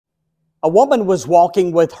A woman was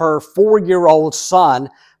walking with her 4-year-old son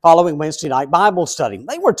following Wednesday night Bible study.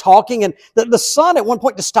 They were talking, and the son at one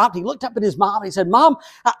point just stopped. He looked up at his mom and he said, "Mom,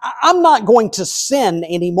 I'm not going to sin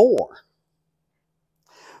anymore."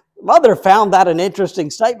 Mother found that an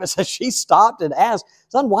interesting statement, so she stopped and asked,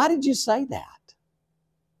 "Son, why did you say that?"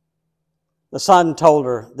 The son told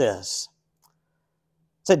her this.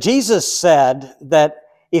 Said, "Jesus said that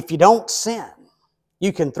if you don't sin,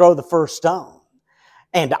 you can throw the first stone.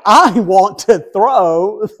 And I want to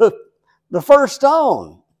throw the first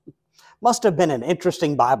stone." Must have been an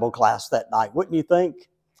interesting Bible class that night, wouldn't you think?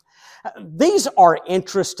 These are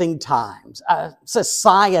interesting times.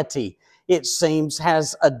 Society, it seems,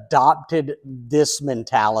 has adopted this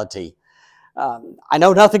mentality. I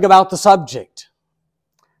know nothing about the subject,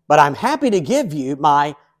 but I'm happy to give you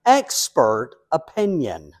my expert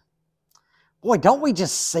opinion. Boy, don't we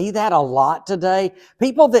just see that a lot today?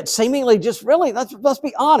 People that seemingly just really, let's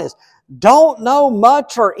be honest, don't know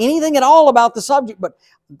much or anything at all about the subject, but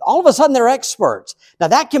all of a sudden they're experts. Now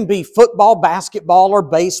that can be football, basketball, or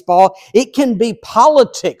baseball. It can be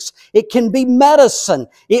politics. It can be medicine.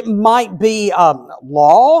 It might be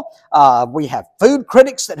law. We have food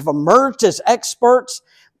critics that have emerged as experts.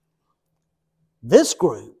 This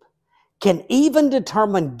group can even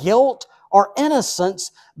determine guilt or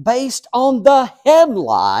innocence based on the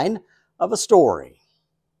headline of a story.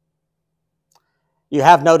 You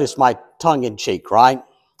have noticed my tongue-in-cheek, right?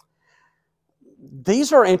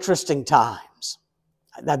 These are interesting times.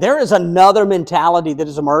 Now, there is another mentality that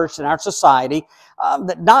has emerged in our society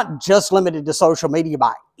that not just limited to social media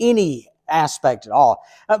by any aspect at all,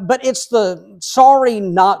 but it's the sorry,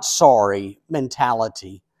 not sorry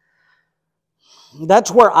mentality.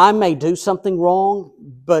 That's where I may do something wrong,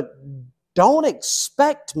 but don't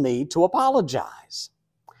expect me to apologize.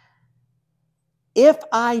 If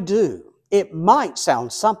I do, it might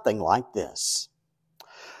sound something like this.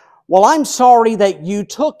 "Well, I'm sorry that you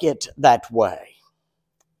took it that way."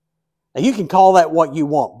 Now, you can call that what you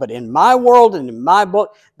want, but in my world and in my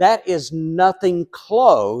book, that is nothing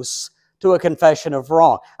close to a confession of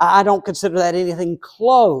wrong. I don't consider that anything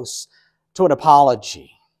close to an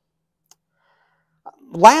apology.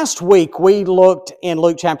 Last week, we looked in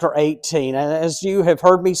Luke chapter 18, and as you have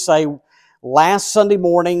heard me say, last Sunday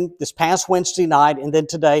morning, this past Wednesday night, and then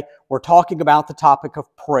today, we're talking about the topic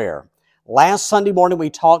of prayer. Last Sunday morning, we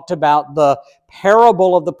talked about the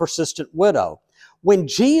parable of the persistent widow. When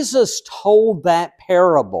Jesus told that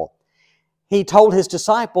parable, He told His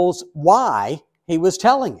disciples why He was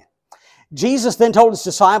telling it. Jesus then told His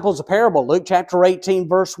disciples a parable, Luke chapter 18,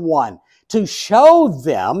 verse 1, to show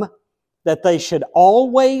them that they should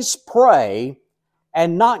always pray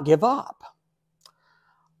and not give up.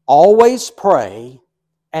 Always pray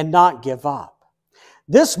and not give up.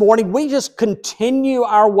 This morning, we just continue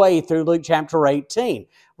our way through Luke chapter 18,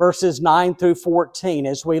 verses 9 through 14,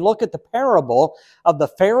 as we look at the parable of the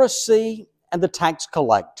Pharisee and the tax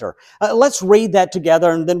collector. Let's read that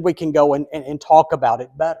together, and then we can go and talk about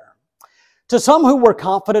it better. To some who were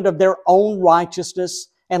confident of their own righteousness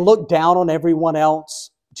and looked down on everyone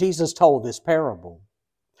else, Jesus told this parable.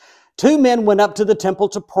 2 men went up to the temple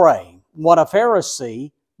to pray, one a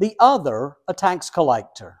Pharisee, the other a tax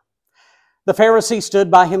collector. The Pharisee stood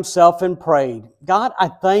by himself and prayed, "God, I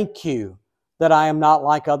thank you that I am not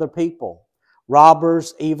like other people,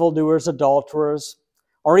 robbers, evildoers, adulterers,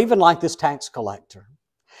 or even like this tax collector.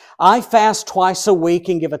 I fast twice a week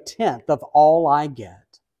and give 1/10 of all I get."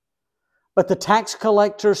 But the tax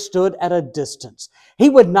collector stood at a distance. He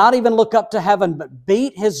would not even look up to heaven, but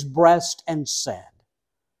beat his breast and said,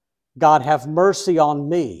 "God, have mercy on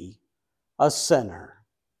me, a sinner."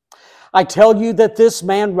 I tell you that this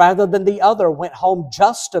man, rather than the other, went home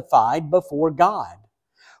justified before God.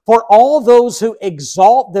 For all those who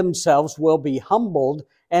exalt themselves will be humbled,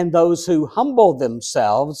 and those who humble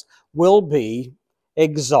themselves will be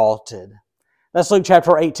exalted. That's Luke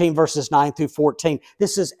chapter 18, verses 9 through 14.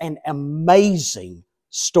 This is an amazing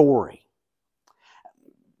story.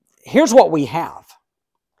 Here's what we have.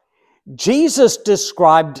 Jesus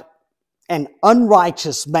described an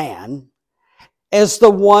unrighteous man as the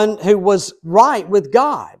one who was right with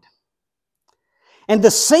God, and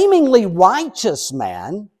the seemingly righteous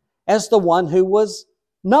man as the one who was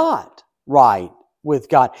not right with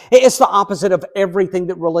God. It's the opposite of everything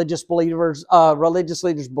that religious leaders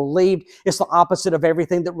believed. It's the opposite of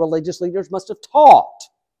everything that religious leaders must have taught.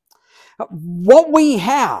 What we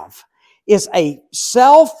have is a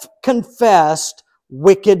self-confessed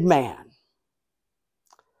wicked man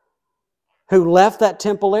who left that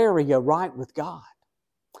temple area right with God.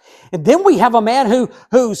 And then we have a man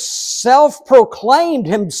who self-proclaimed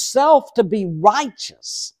himself to be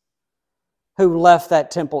righteous. who left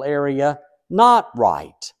that temple area not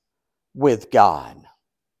right with God.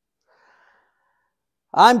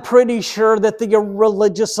 I'm pretty sure that the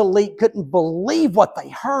religious elite couldn't believe what they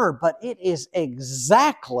heard, but it is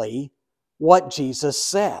exactly what Jesus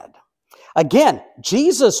said. Again,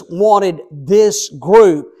 Jesus wanted this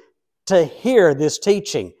group to hear this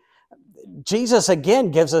teaching. Jesus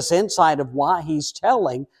again gives us insight of why he's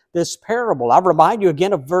telling this parable. I remind you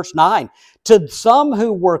again of verse 9. To some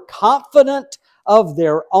who were confident of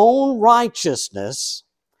their own righteousness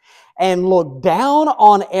and looked down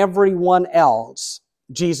on everyone else,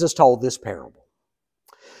 Jesus told this parable.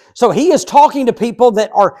 So he is talking to people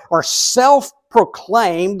that are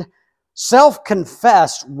self-proclaimed,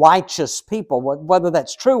 self-confessed righteous people. Whether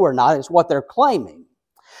that's true or not is what they're claiming.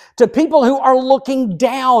 To people who are looking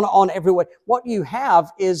down on everyone. What you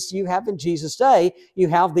have in Jesus' day, you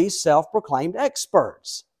have these self-proclaimed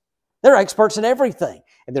experts. They're experts in everything,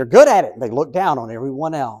 and they're good at it, and they look down on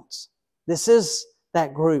everyone else. This is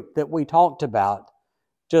that group that we talked about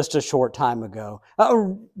just a short time ago.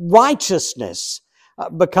 Righteousness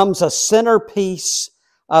becomes a centerpiece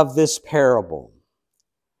of this parable.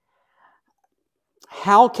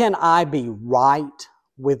 How can I be right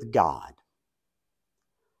with God?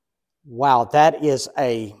 Wow, that's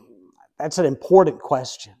an important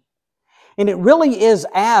question. And it really is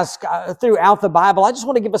asked throughout the Bible. I just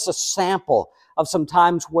want to give us a sample of some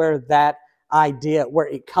times where that idea, where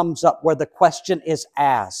it comes up, where the question is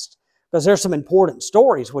asked. Because there's some important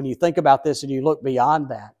stories when you think about this and you look beyond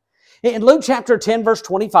that. In Luke chapter 10, verse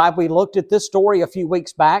 25, we looked at this story a few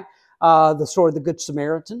weeks back, the story of the Good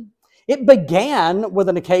Samaritan. It began with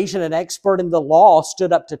an occasion an expert in the law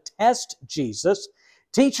stood up to test Jesus.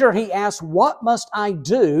 Teacher, he asked, what must I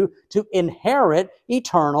do to inherit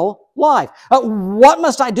eternal life? What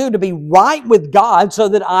must I do to be right with God so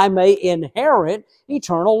that I may inherit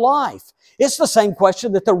eternal life? It's the same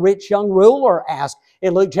question that the rich young ruler asked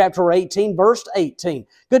in Luke chapter 18, verse 18.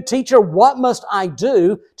 Good teacher, what must I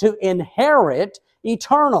do to inherit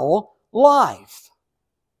eternal life?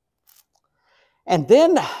 And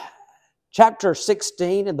then chapter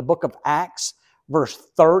 16 in the book of Acts, verse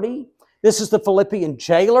 30, this is the Philippian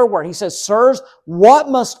jailer where he says, sirs, what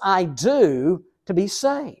must I do to be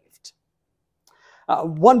saved?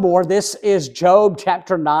 One more, this is Job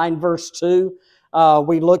chapter 9, verse 2.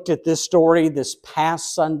 We looked at this story this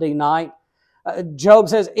past Sunday night. Job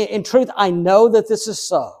says, in truth, I know that this is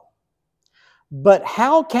so. But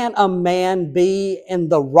how can a man be in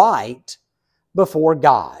the right before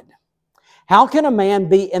God? How can a man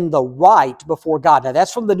be in the right before God? Now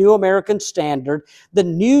that's from the New American Standard. The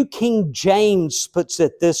New King James puts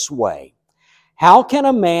it this way. How can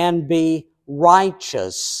a man be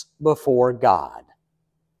righteous before God?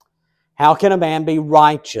 How can a man be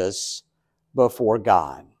righteous before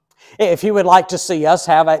God? If you would like to see us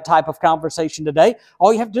have that type of conversation today,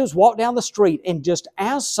 all you have to do is walk down the street and just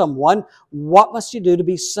ask someone, what must you do to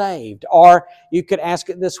be saved? Or you could ask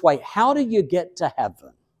it this way, how do you get to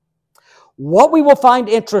heaven? What we will find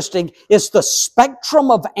interesting is the spectrum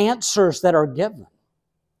of answers that are given.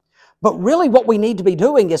 But really what we need to be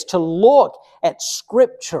doing is to look at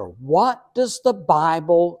Scripture. What does the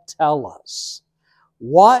Bible tell us?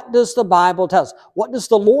 What does the Bible tell us? What does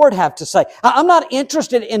the Lord have to say? I'm not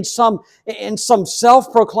interested in some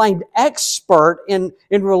self-proclaimed expert in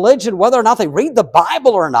religion, whether or not they read the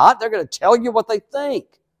Bible or not. They're going to tell you what they think.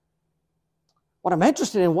 What I'm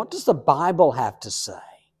interested in, what does the Bible have to say?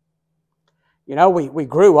 You know, we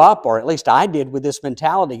grew up, or at least I did, with this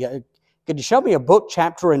mentality. Could you show me a book,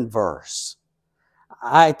 chapter, and verse?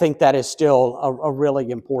 I think that is still a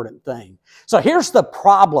really important thing. So here's the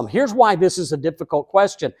problem. Here's why this is a difficult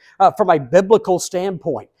question from a biblical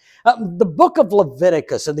standpoint. The book of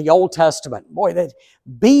Leviticus in the Old Testament,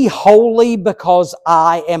 be holy because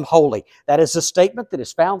I am holy. That is a statement that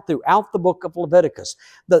is found throughout the book of Leviticus.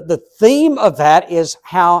 The theme of that is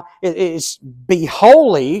how it is be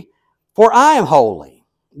holy for I am holy.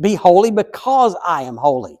 Be holy because I am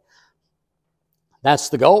holy. That's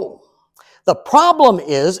the goal. The problem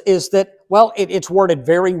is that, well, it's worded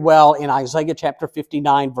very well in Isaiah chapter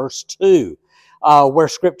 59, verse 2, where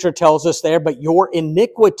Scripture tells us there, but your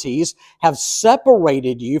iniquities have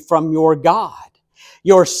separated you from your God.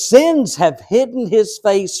 Your sins have hidden His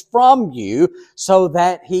face from you so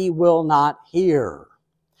that He will not hear.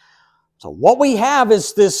 So what we have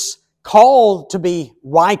is this call to be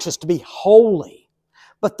righteous, to be holy.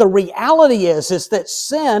 But the reality is that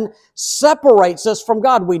sin separates us from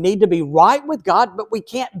God. We need to be right with God, but we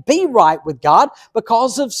can't be right with God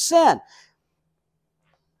because of sin.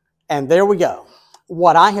 And there we go.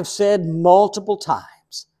 What I have said multiple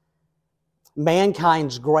times.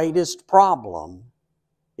 mankind's greatest problem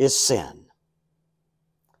is sin.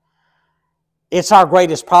 It's our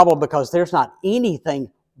greatest problem because there's not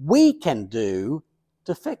anything we can do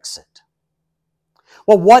to fix it.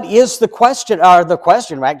 Well, what is the question?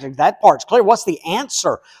 Actually, that part's clear. What's the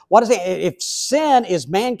answer? If sin is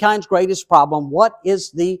mankind's greatest problem, what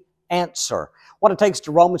is the answer? What it takes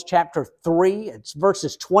to Romans chapter 3, it's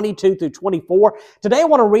verses 22 through 24. Today I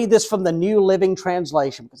want to read this from the New Living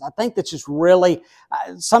Translation because I think that's just really,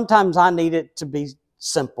 sometimes I need it to be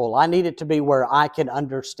simple. I need it to be where I can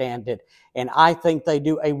understand it. And I think they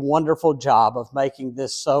do a wonderful job of making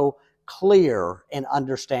this so clear and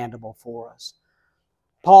understandable for us.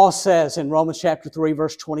 Paul says in Romans chapter 3,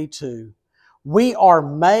 verse 22, we are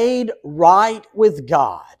made right with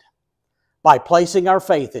God by placing our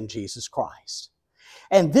faith in Jesus Christ.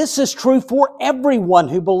 And this is true for everyone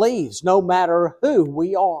who believes, no matter who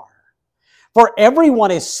we are. For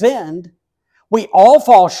everyone has sinned. We all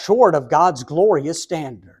fall short of God's glorious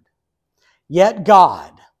standard. Yet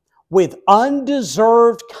God, with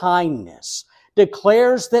undeserved kindness,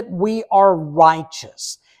 declares that we are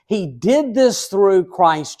righteous. He did this through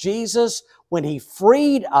Christ Jesus when He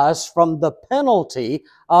freed us from the penalty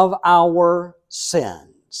of our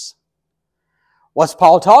sins. What's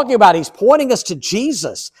Paul talking about? He's pointing us to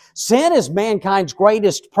Jesus. Sin is mankind's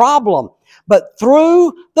greatest problem, but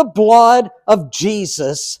through the blood of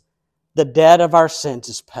Jesus, the debt of our sins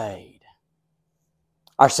is paid.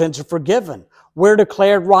 Our sins are forgiven. We're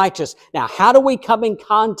declared righteous. Now, how do we come in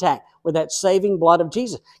contact with that saving blood of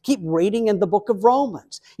Jesus? Keep reading in the book of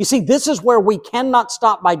Romans. You see, this is where we cannot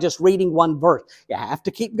stop by just reading one verse. You have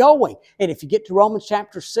to keep going. And if you get to Romans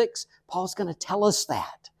chapter 6, Paul's going to tell us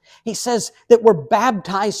that. He says that we're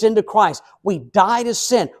baptized into Christ. We died to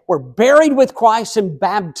sin. We're buried with Christ in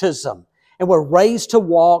baptism. And we're raised to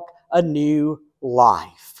walk a new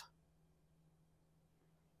life.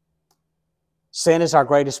 Sin is our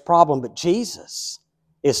greatest problem, but Jesus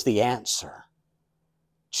is the answer.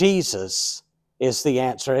 Jesus is the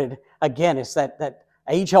answer. And again, it's that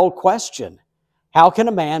age-old question. How can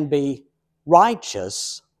a man be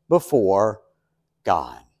righteous before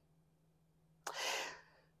God?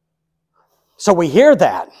 So we hear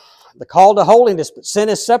that, the call to holiness, but sin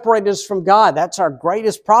has separated us from God. That's our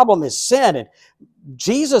greatest problem is sin, and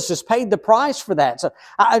Jesus has paid the price for that. So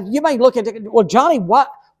you may look at it, well, Johnny,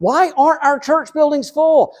 why aren't our church buildings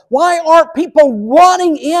full? Why aren't people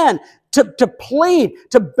running in to plead,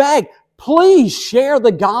 to beg, please share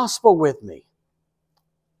the gospel with me?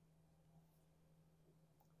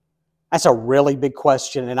 That's a really big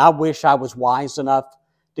question, and I wish I was wise enough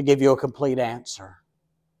to give you a complete answer.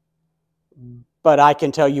 But I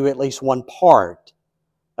can tell you at least one part,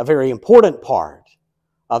 a very important part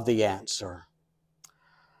of the answer.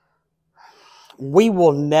 We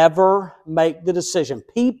will never make the decision.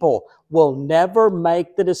 People will never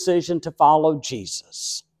make the decision to follow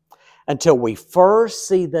Jesus until we first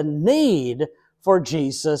see the need for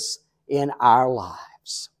Jesus in our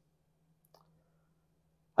lives.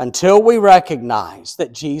 Until we recognize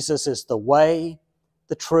that Jesus is the way,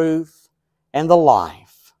 the truth, and the life,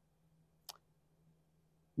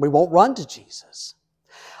 we won't run to Jesus.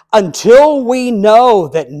 Until we know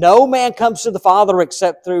that no man comes to the Father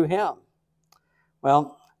except through Him.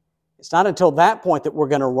 Well, it's not until that point that we're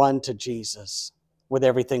going to run to Jesus with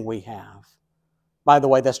everything we have. By the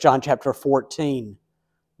way, that's John chapter 14,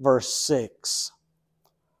 verse 6.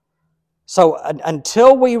 So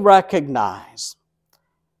until we recognize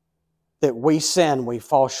that we sin, we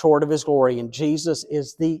fall short of His glory, and Jesus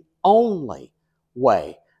is the only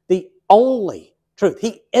way, the only truth.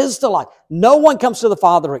 He is the light. No one comes to the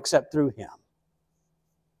Father except through Him.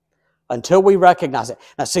 Until we recognize it.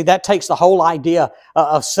 Now see, that takes the whole idea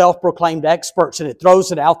of self-proclaimed experts and it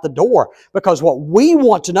throws it out the door. Because what we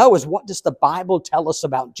want to know is, what does the Bible tell us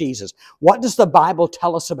about Jesus? What does the Bible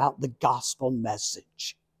tell us about the gospel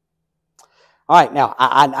message? All right, now,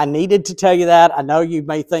 I needed to tell you that. I know you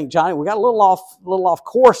may think, Johnny, we got a little off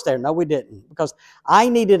course there. No, we didn't. Because I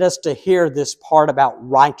needed us to hear this part about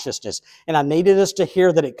righteousness. And I needed us to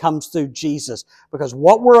hear that it comes through Jesus. Because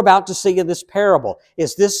what we're about to see in this parable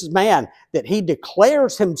is this man that he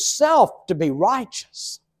declares himself to be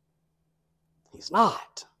righteous. He's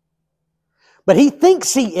not. But he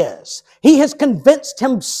thinks he is. He has convinced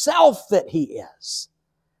himself that he is.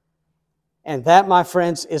 And that, my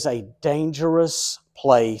friends, is a dangerous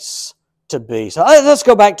place to be. So let's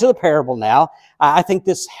go back to the parable now. I think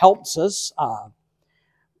this helps us.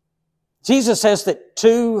 Jesus says that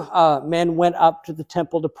two men went up to the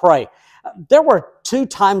temple to pray. There were 2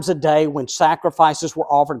 times a day when sacrifices were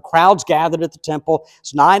offered. Crowds gathered at the temple.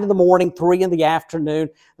 It's 9 in the morning, 3 in the afternoon.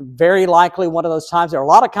 Very likely one of those times. There are a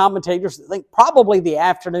lot of commentators that think probably the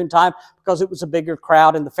afternoon time because it was a bigger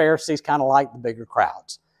crowd and the Pharisees kind of liked the bigger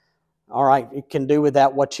crowds. All right, you can do with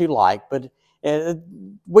that what you like, but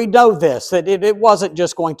we know this, that it wasn't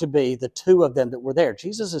just going to be the 2 of them that were there.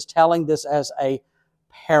 Jesus is telling this as a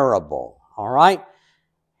parable, all right?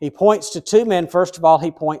 He points to 2 men. First of all,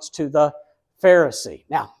 he points to the Pharisee.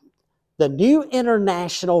 Now, the New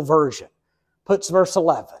International Version puts verse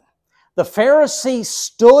 11. The Pharisee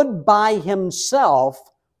stood by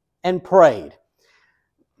himself and prayed.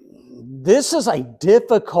 This is a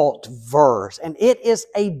difficult verse, and it is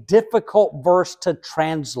a difficult verse to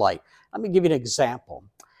translate. Let me give you an example.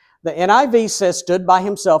 The NIV says, stood by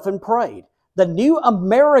himself and prayed. The New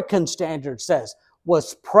American Standard says,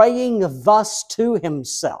 was praying thus to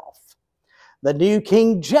himself. The New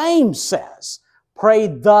King James says,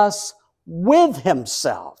 prayed thus with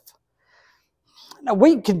himself. Now,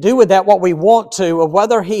 we can do with that what we want to, of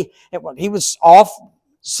whether he was off,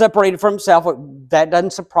 separated from himself. That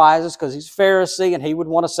doesn't surprise us because he's a Pharisee and he would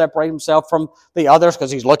want to separate himself from the others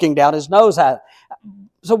because he's looking down his nose at it.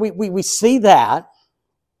 So we see that.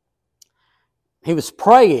 He was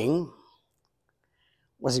praying.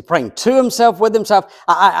 Was he praying to himself, with himself?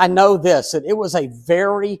 I know this, that it was a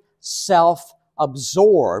very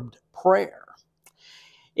self-absorbed prayer.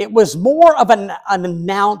 It was more of an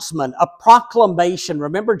announcement, a proclamation.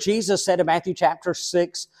 Remember Jesus said in Matthew chapter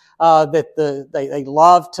 6 that they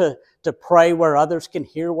love to pray where others can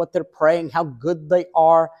hear what they're praying, how good they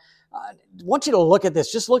are. I want you to look at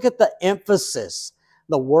this. Just look at the emphasis,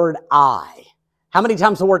 the word I. How many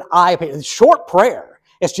times the word I appears? Short prayer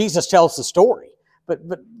as Jesus tells the story. But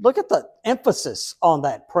look at the emphasis on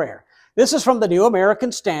that prayer. This is from the New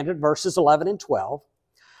American Standard, verses 11 and 12.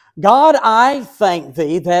 God, I thank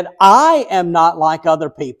thee that I am not like other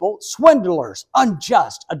people, swindlers,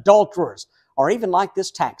 unjust, adulterers, or even like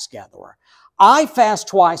this tax gatherer. I fast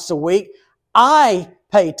twice a week. I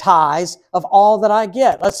pay tithes of all that I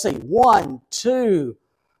get. Let's see. 1, 2,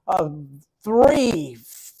 3,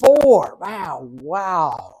 4.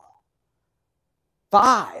 Wow.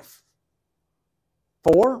 5.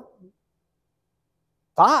 4,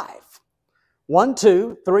 5. 1,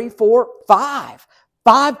 2, 3, 4, 5.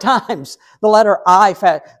 5 times the letter I,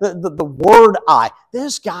 the word I.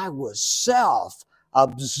 This guy was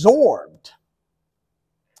self-absorbed.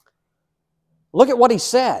 Look at what he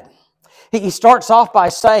said. He starts off by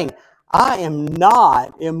saying, I am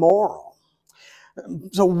not immoral.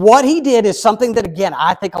 So what he did is something that, again,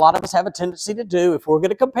 I think a lot of us have a tendency to do. If we're going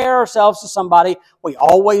to compare ourselves to somebody, we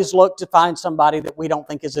always look to find somebody that we don't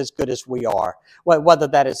think is as good as we are. Whether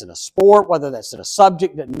that is in a sport, whether that's in a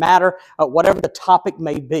subject, doesn't matter, whatever the topic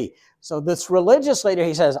may be. So this religious leader,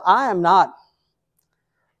 he says, I'm not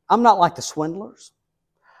like the swindlers.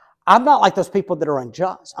 I'm not like those people that are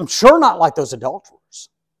unjust. I'm sure not like those adulterers.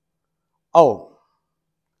 Oh,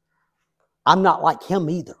 I'm not like him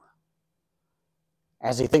either,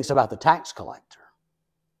 as he thinks about the tax collector.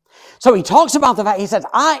 So he talks about the fact, he says,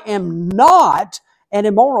 I am not an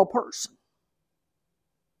immoral person,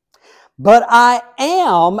 but I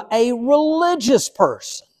am a religious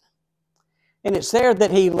person. And it's there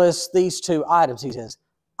that he lists these 2 items. He says,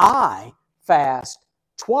 I fast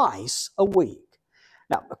twice a week.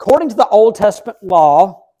 Now, according to the Old Testament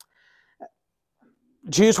law,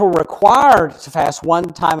 Jews were required to fast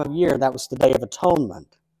 1 time of year. That was the Day of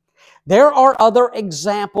Atonement. There are other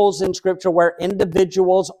examples in Scripture where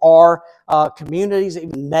individuals or communities,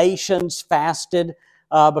 even nations, fasted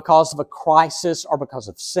because of a crisis or because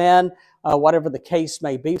of sin, whatever the case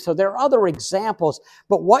may be. So there are other examples.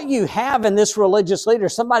 But what you have in this religious leader,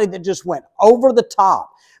 somebody that just went over the top.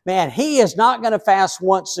 Man, he is not going to fast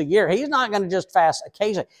once a year. He's not going to just fast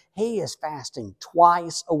occasionally. He is fasting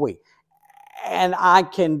twice a week. And I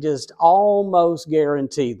can just almost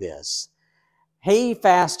guarantee this. He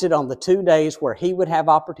fasted on the 2 days where he would have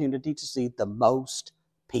opportunity to see the most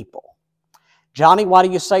people. Johnny, why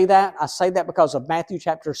do you say that? I say that because of Matthew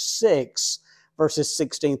chapter 6, verses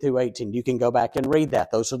 16 through 18. You can go back and read that.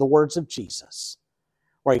 Those are the words of Jesus,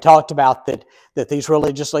 where he talked about that these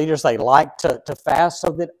religious leaders, they like to fast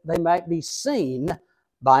so that they might be seen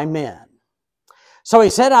by men. So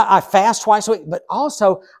he said, I fast twice a week, but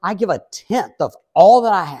also I give 1/10 of all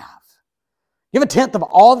that I have. Give 1/10 of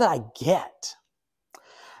all that I get.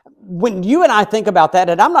 When you and I think about that,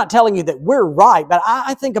 and I'm not telling you that we're right, but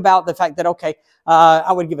I think about the fact that, okay,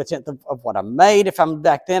 I would give 1/10 of what I made. If I'm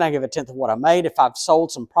back then, I give 1/10 of what I made. If I've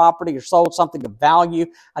sold some property or sold something of value,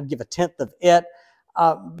 I'd give 1/10 of it.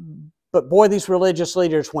 But boy, these religious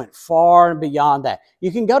leaders went far and beyond that.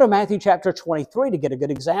 You can go to Matthew chapter 23 to get a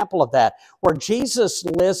good example of that, where Jesus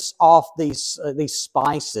lists off these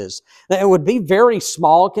spices. It would be very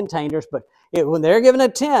small containers, but when they're given a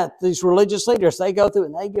tenth, these religious leaders, they go through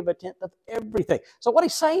and they give a tenth of everything. So what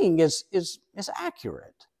he's saying is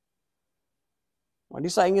accurate. What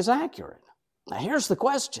he's saying is accurate. Now here's the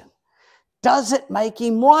question. Does it make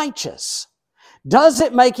him righteous? Does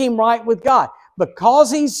it make him right with God?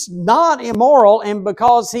 Because he's not immoral and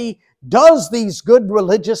because he does these good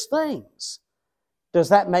religious things, does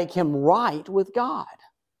that make him right with God?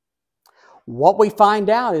 What we find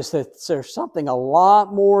out is that there's something a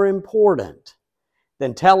lot more important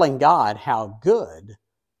than telling God how good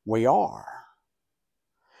we are.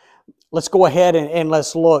 Let's go ahead and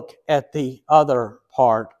let's look at the other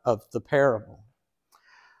part of the parable.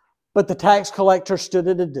 But the tax collector stood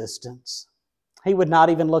at a distance. He would not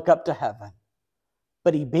even look up to heaven.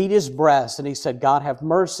 But he beat his breast and he said, God, have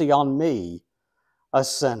mercy on me, a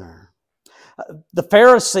sinner. The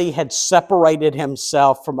Pharisee had separated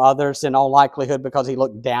himself from others in all likelihood because he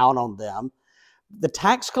looked down on them. The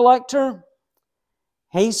tax collector,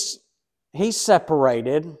 he's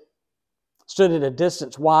separated, stood at a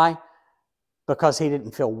distance. Why? Because he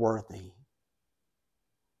didn't feel worthy.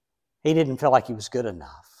 He didn't feel like he was good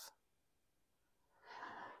enough.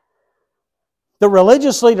 The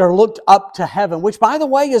religious leader looked up to heaven, which, by the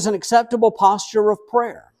way, is an acceptable posture of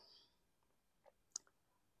prayer.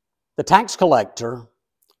 The tax collector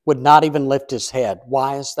would not even lift his head.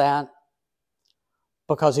 Why is that?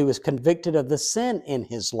 Because he was convicted of the sin in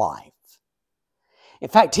his life. In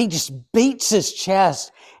fact, he just beats his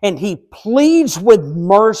chest and he pleads with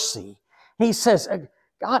mercy. He says,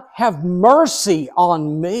 God, have mercy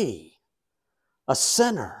on me, a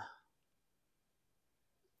sinner.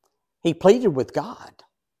 He pleaded with God.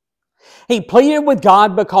 He pleaded with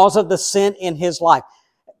God because of the sin in his life.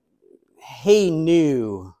 He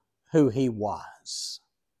knew who he was.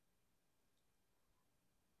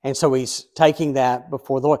 And so he's taking that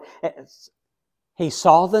before the Lord. He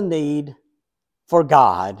saw the need for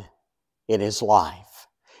God in his life.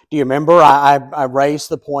 Do you remember I raised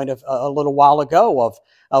the point of a little while ago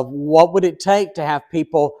of what would it take to have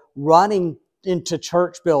people running into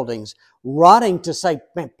church buildings, running to say,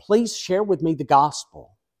 man, please share with me the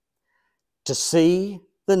gospel, to see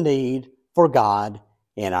the need for God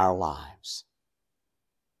in our lives.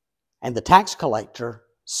 And the tax collector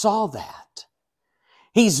saw that.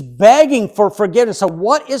 He's begging for forgiveness. So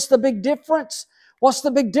what is the big difference? What's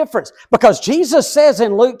the big difference? Because Jesus says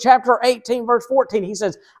in Luke chapter 18, verse 14, he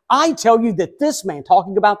says, I tell you that this man,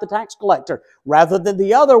 talking about the tax collector, rather than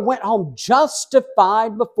the other, went home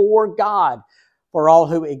justified before God. For all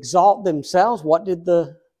who exalt themselves, what did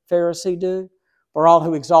the Pharisee do? For all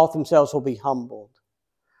who exalt themselves will be humbled.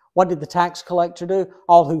 What did the tax collector do?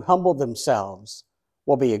 All who humble themselves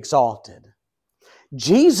will be exalted.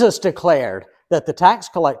 Jesus declared that the tax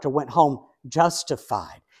collector went home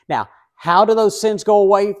justified. Now, how do those sins go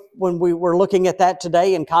away when we were looking at that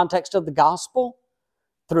today in context of the gospel?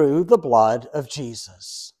 Through the blood of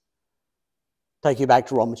Jesus. Take you back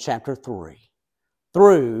to Romans chapter 3.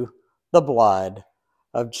 Through the blood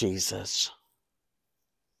of Jesus.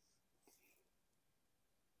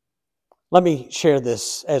 Let me share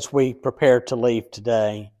this as we prepare to leave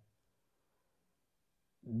today.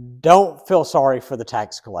 Don't feel sorry for the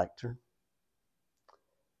tax collector.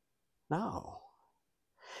 No.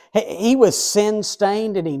 He was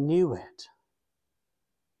sin-stained and he knew it.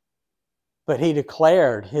 But he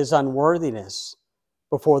declared his unworthiness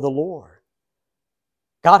before the Lord.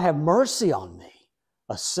 God, have mercy on me,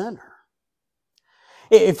 a sinner.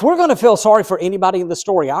 If we're going to feel sorry for anybody in the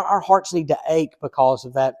story, our hearts need to ache because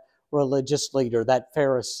of that religious leader, that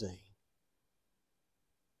Pharisee.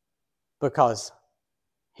 Because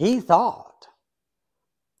he thought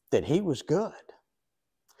that he was good.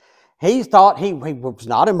 He thought he was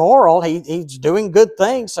not immoral. He's doing good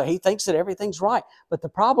things, so he thinks that everything's right. But the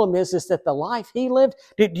problem is that the life he lived,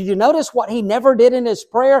 did you notice what he never did in his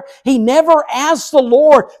prayer? He never asked the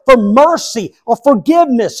Lord for mercy or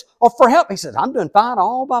forgiveness or for help. He said, I'm doing fine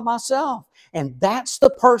all by myself. And that's the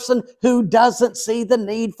person who doesn't see the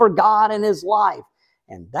need for God in his life.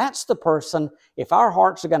 And that's the person, if our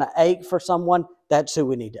hearts are going to ache for someone, that's who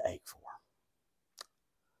we need to ache for.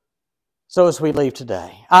 So as we leave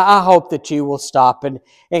today, I hope that you will stop and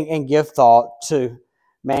give thought to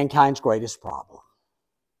mankind's greatest problem.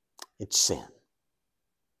 It's sin.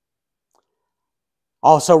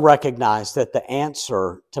 Also recognize that the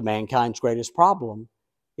answer to mankind's greatest problem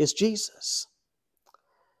is Jesus.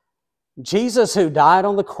 Jesus, who died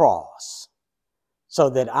on the cross so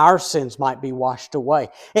that our sins might be washed away.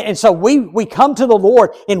 And so we come to the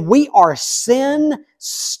Lord and we are sin-stained.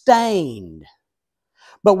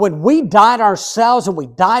 But when we died ourselves and we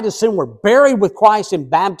died to sin, we're buried with Christ in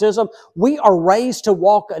baptism, we are raised to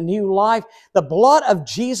walk a new life. The blood of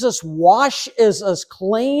Jesus washes us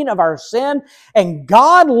clean of our sin, and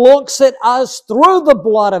God looks at us through the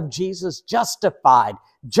blood of Jesus justified,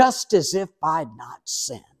 just as if I'd not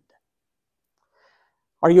sinned.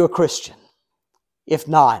 Are you a Christian? If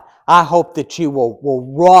not, I hope that you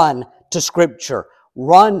will run to Scripture.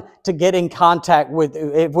 Run to get in contact with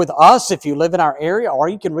us if you live in our area, or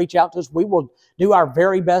you can reach out to us. We will do our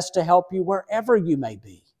very best to help you wherever you may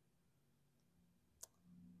be,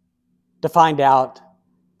 to find out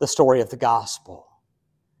the story of the gospel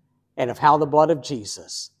and of how the blood of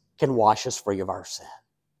Jesus can wash us free of our sin.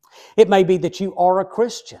 It may be that you are a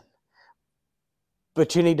Christian,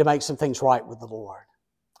 but you need to make some things right with the Lord.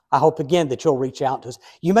 I hope again that you'll reach out to us.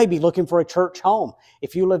 You may be looking for a church home.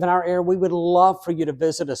 If you live in our area, we would love for you to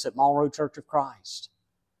visit us at Mall Road Church of Christ.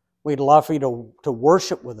 We'd love for you to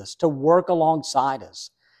worship with us, to work alongside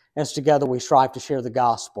us, as together we strive to share the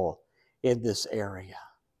gospel in this area.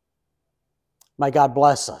 May God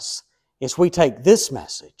bless us as we take this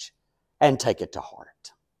message and take it to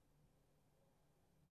heart.